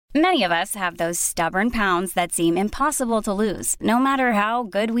Many of us have those stubborn pounds that seem impossible to lose, no matter how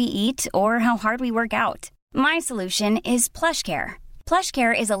good we eat or how hard we work out. My solution is PlushCare.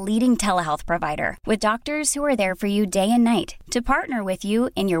 PlushCare is a leading telehealth provider with doctors who are there for you day and night to partner with you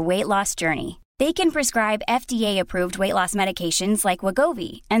in your weight loss journey. They can prescribe FDA-approved weight loss medications like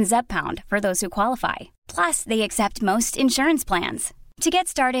Wegovy and Zepbound for those who qualify. Plus, they accept most insurance plans. To get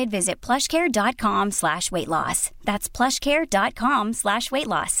started, visit plushcare.com/weightloss. That's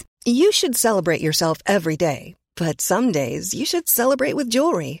plushcare.com/weightloss. You should celebrate yourself every day, but some days you should celebrate with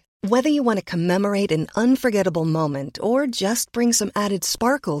jewelry. Whether you want to commemorate an unforgettable moment or just bring some added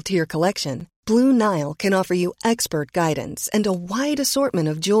sparkle to your collection, Blue Nile can offer you expert guidance and a wide assortment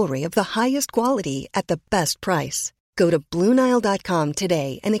of jewelry of the highest quality at the best price. Go to BlueNile.com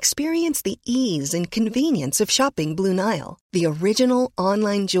today and experience the ease and convenience of shopping Blue Nile, the original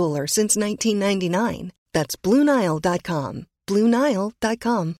online jeweler since 1999. That's BlueNile.com.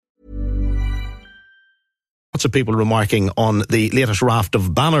 BlueNile.com. Lots of people remarking on the latest raft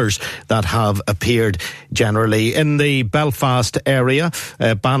of banners that have appeared generally in the Belfast area.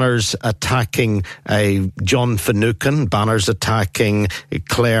 Banners attacking John Finucane, banners attacking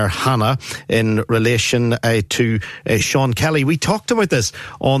Claire Hanna in relation to Sean Kelly. We talked about this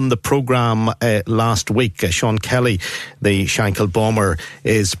on the programme last week. Sean Kelly, the Shankill bomber,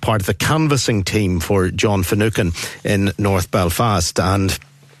 is part of the canvassing team for John Finucane in North Belfast, and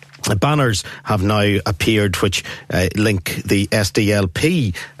banners have now appeared which link the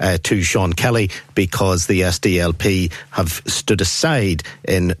SDLP to Sean Kelly, because the SDLP have stood aside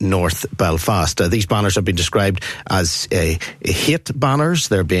in North Belfast. These banners have been described as hate banners.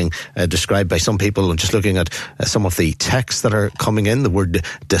 They're being described by some people, just looking at some of the texts that are coming in, the word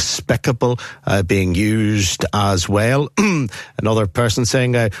despicable being used as well. Another person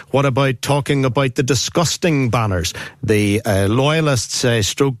saying, what about talking about the disgusting banners the loyalists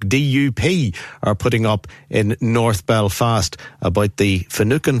stroke DUP are putting up in North Belfast about the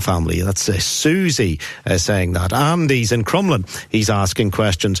Finucane family? That's Susie saying that. Andy's in Crumlin. He's asking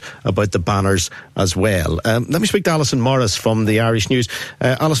questions about the banners as well. Let me speak to Alison Morris from the Irish News.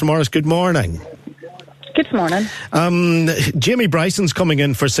 Alison Morris, good morning. Good morning. Jamie Bryson's coming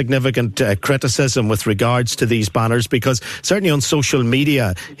in for significant criticism with regards to these banners, because certainly on social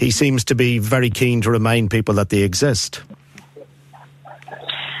media he seems to be very keen to remind people that they exist.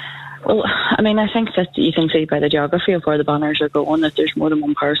 Well, I mean, I think that you can see by the geography of where the banners are going that there's more than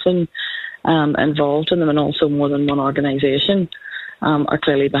one person involved in them, and also more than one organisation are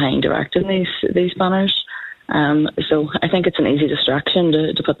clearly behind directing these banners. So I think it's an easy distraction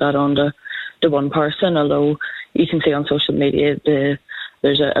to put that on to one person, although you can see on social media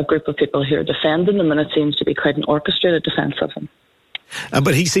there's a group of people who are defending them, and it seems to be quite an orchestrated defence of them.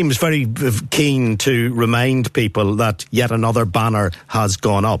 But he seems very keen to remind people that yet another banner has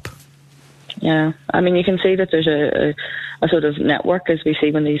gone up. Yeah, I mean, you can see that there's a sort of network, as we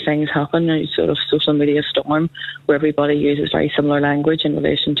see when these things happen, a sort of social media storm where everybody uses very similar language in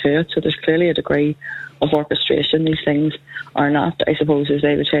relation to it. So there's clearly a degree of orchestration. These things are not, I suppose, as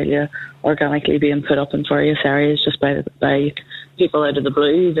they would tell you, organically being put up in various areas just by people out of the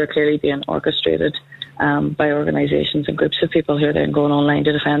blue. They're clearly being orchestrated by organisations and groups of people who are then going online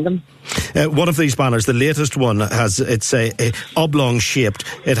to defend them. One of these banners, the latest one, it's a oblong shaped.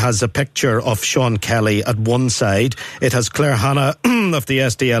 It has a picture of Sean Kelly at one side. It has Claire Hanna of the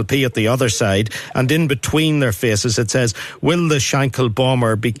SDLP at the other side, and in between their faces it says, "Will the Shankill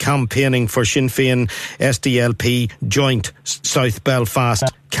bomber be campaigning for Sinn Féin SDLP joint South Belfast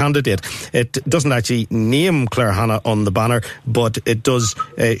candidate?" It doesn't actually name Claire Hanna on the banner, but it does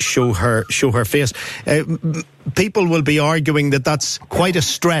show her face. People will be arguing that that's quite a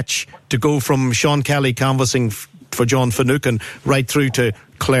stretch to go from Sean Kelly canvassing for John Finucane right through to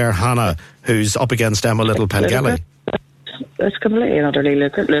Claire Hanna, who's up against Emma Little Pengelly. It's completely and utterly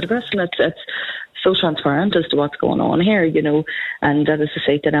ludicrous, and it's so transparent as to what's going on here, you know, and that is a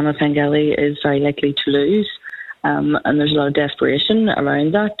seat that Emma Pengelly is very likely to lose. And there's a lot of desperation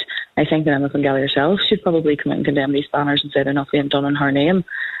around that. I think that Emma Pengelly herself should probably come and condemn these banners and say they're not being done in her name.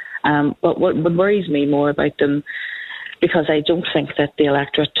 But what worries me more about them, because I don't think that the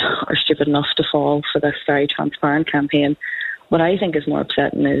electorate are stupid enough to fall for this very transparent campaign. What I think is more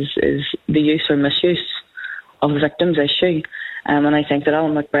upsetting is the use or misuse of the victims issue. And I think that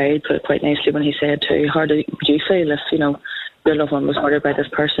Alan McBride put it quite nicely when he said to, how would you feel if, you know, your loved one was murdered by this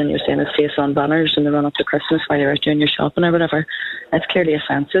person, you're seeing his face on banners in the run up to Christmas while you're out doing your shopping or whatever? That's clearly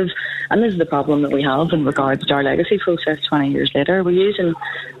offensive. And this is the problem that we have in regards to our legacy process 20 years later. We're using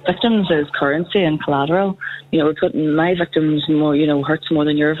victims as currency and collateral. We're putting my victims more, hurts more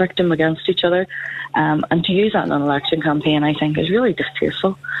than your victim against each other. And to use that in an election campaign, I think, is really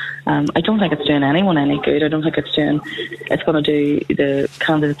distasteful. I don't think it's doing anyone any good. I don't think it's going to do the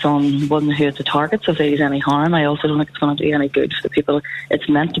candidates on one who are the targets of these any harm. I also don't think it's going to do any good for the people it's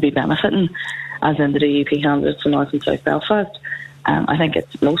meant to be benefiting, as in the DUP candidates in North and South Belfast. I think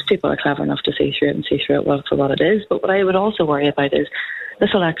most people are clever enough to see through it and see through it well for what it is. But what I would also worry about is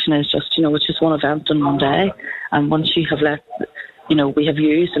this election is just, it's just one event on one day. And once you have let, we have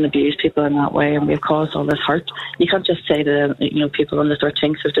used and abused people in that way and we have caused all this hurt, you can't just say to, people on the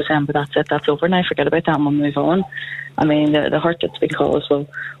 13th of December, that's it, that's over now, forget about that and we'll move on. I mean, the hurt that's been caused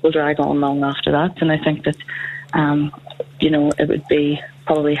will drag on long after that. And I think that, it would be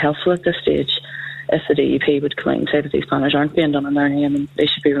probably helpful at this stage if the DUP would come out and say that these banners aren't being done in their name and they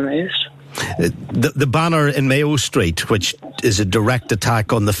should be removed. The banner in Mayo Street, which is a direct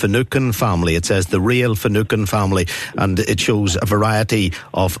attack on the Finucane family, it says the real Finucane family, and it shows a variety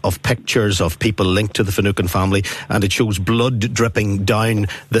of pictures of people linked to the Finucane family, and it shows blood dripping down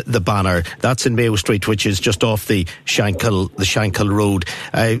the banner. That's in Mayo Street, which is just off the Shankill Road.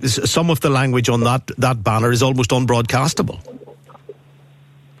 Some of the language on that banner is almost unbroadcastable.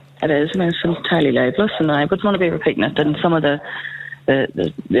 It is, and it's entirely libelous, and I wouldn't want to be repeating it. And some of the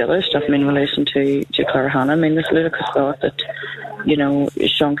other stuff, in relation to Claire Hanna, this ludicrous thought that,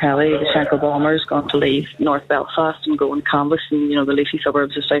 Sean Kelly, the Shankill Bombers, going to leave North Belfast and go and canvass in, the leafy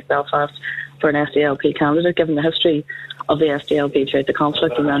suburbs of South Belfast for an SDLP candidate, given the history of the SDLP throughout the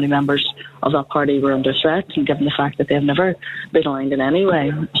conflict and many members of that party were under threat, and given the fact that they've never been aligned in any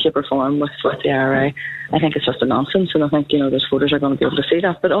way, shape or form with the IRA, I think it's just a nonsense, and I think, those voters are going to be able to see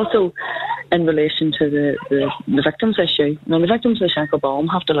that. But also, in relation to the victims issue, the victims of the Shankill bomb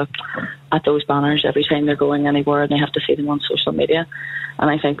have to look at those banners every time they're going anywhere, and they have to see them on social media. And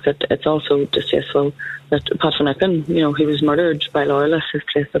I think that it's also distasteful that Pat Finucane, who was murdered by loyalists, is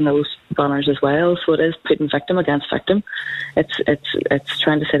placed on those banners as well. So it is putting victim against victim. It's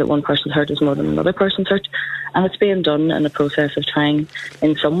trying to say that one person's hurt is more than another person's hurt, and it's being done in the process of trying,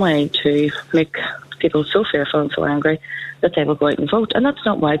 in some way, to make people so fearful and so angry that they will go out and vote. And that's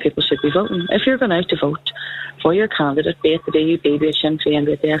not why people should be voting. If you're going out to vote for your candidate, be it the DUP, be it Sinn Féin,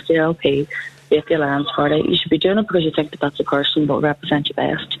 be it the SDLP, be it the Alliance Party, you should be doing it because you think that that's the person that will represent you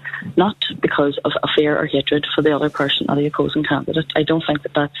best, not because of a fear or hatred for the other person or the opposing candidate. I don't think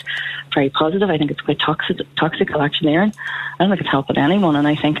that that's very positive. I think it's quite toxic electioneering. I don't think it's helping anyone. And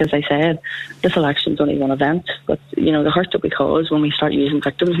I think, as I said, this election's only one event. But, the hurt that we cause when we start using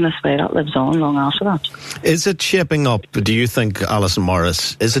victims in this way, that lives on long after that. Is it shaping up, do you think, Alison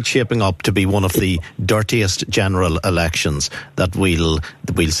Morris, is it shaping up to be one of the dirtiest general elections that we'll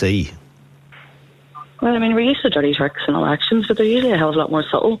see? Well, we're used to dirty tricks in elections, but they're usually a hell of a lot more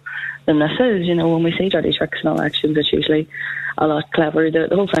subtle than this is. When we see dirty tricks in elections, it's usually a lot clever. The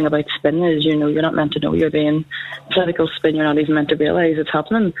whole thing about spin is, you're not meant to know you're being political spin. You're not even meant to realise it's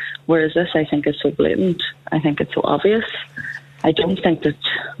happening. Whereas this, I think, is so blatant. I think it's so obvious. I don't think that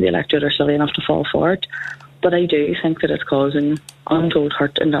the electorate are silly enough to fall for it, but I do think that it's causing untold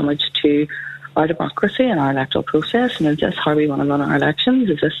hurt and damage to our democracy and our electoral process. And is this how we want to run our elections?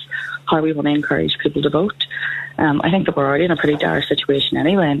 Is this how we want to encourage people to vote? I think that we're already in a pretty dire situation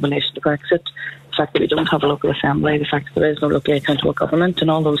anyway in relation to Brexit. The fact that we don't have a local assembly, the fact that there is no locally accountable government, and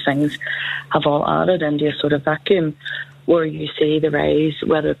all those things have all added into a sort of vacuum where you see the rise,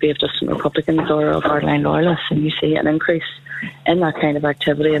 whether it be of distant Republicans or of hardline loyalists, and you see an increase in that kind of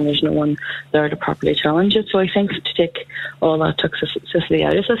activity, and there's no one there to properly challenge it. So I think to take all that toxicity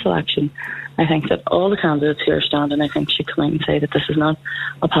out of this election, I think that all the candidates who are standing, I think, should come out and say that this is not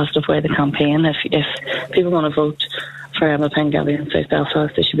a positive way to campaign. If people want to vote for Emma Pengelly in South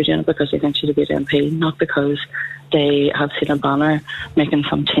Belfast, they should be doing it because they think she's a good MP, not because they have seen a banner making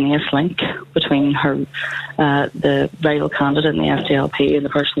some tenuous link between her, the rival candidate in the SDLP and the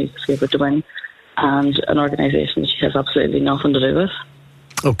person who's favoured to win, and an organisation she has absolutely nothing to do with.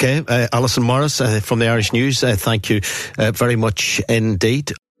 OK, Alison Morris from the Irish News, thank you very much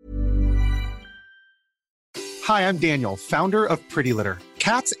indeed. Hi, I'm Daniel, founder of Pretty Litter.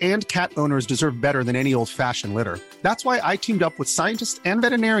 Cats and cat owners deserve better than any old-fashioned litter. That's why I teamed up with scientists and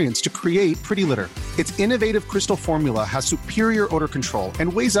veterinarians to create Pretty Litter. Its innovative crystal formula has superior odor control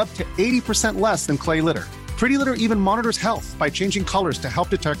and weighs up to 80% less than clay litter. Pretty Litter even monitors health by changing colors to help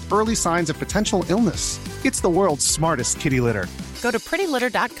detect early signs of potential illness. It's the world's smartest kitty litter. Go to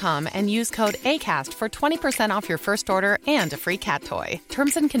prettylitter.com and use code ACAST for 20% off your first order and a free cat toy.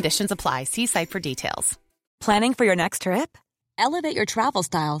 Terms and conditions apply. See site for details. Planning for your next trip? Elevate your travel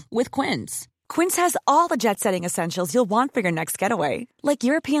style with Quince. Quince has all the jet-setting essentials you'll want for your next getaway, like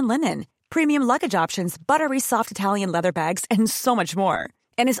European linen, premium luggage options, buttery soft Italian leather bags, and so much more.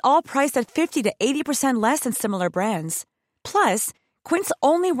 And is all priced at 50 to 80% less than similar brands. Plus, Quince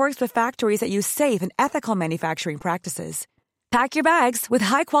only works with factories that use safe and ethical manufacturing practices. Pack your bags with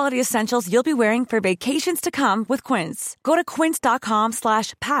high-quality essentials you'll be wearing for vacations to come with Quince. Go to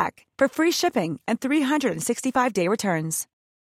quince.com/pack for free shipping and 365-day returns.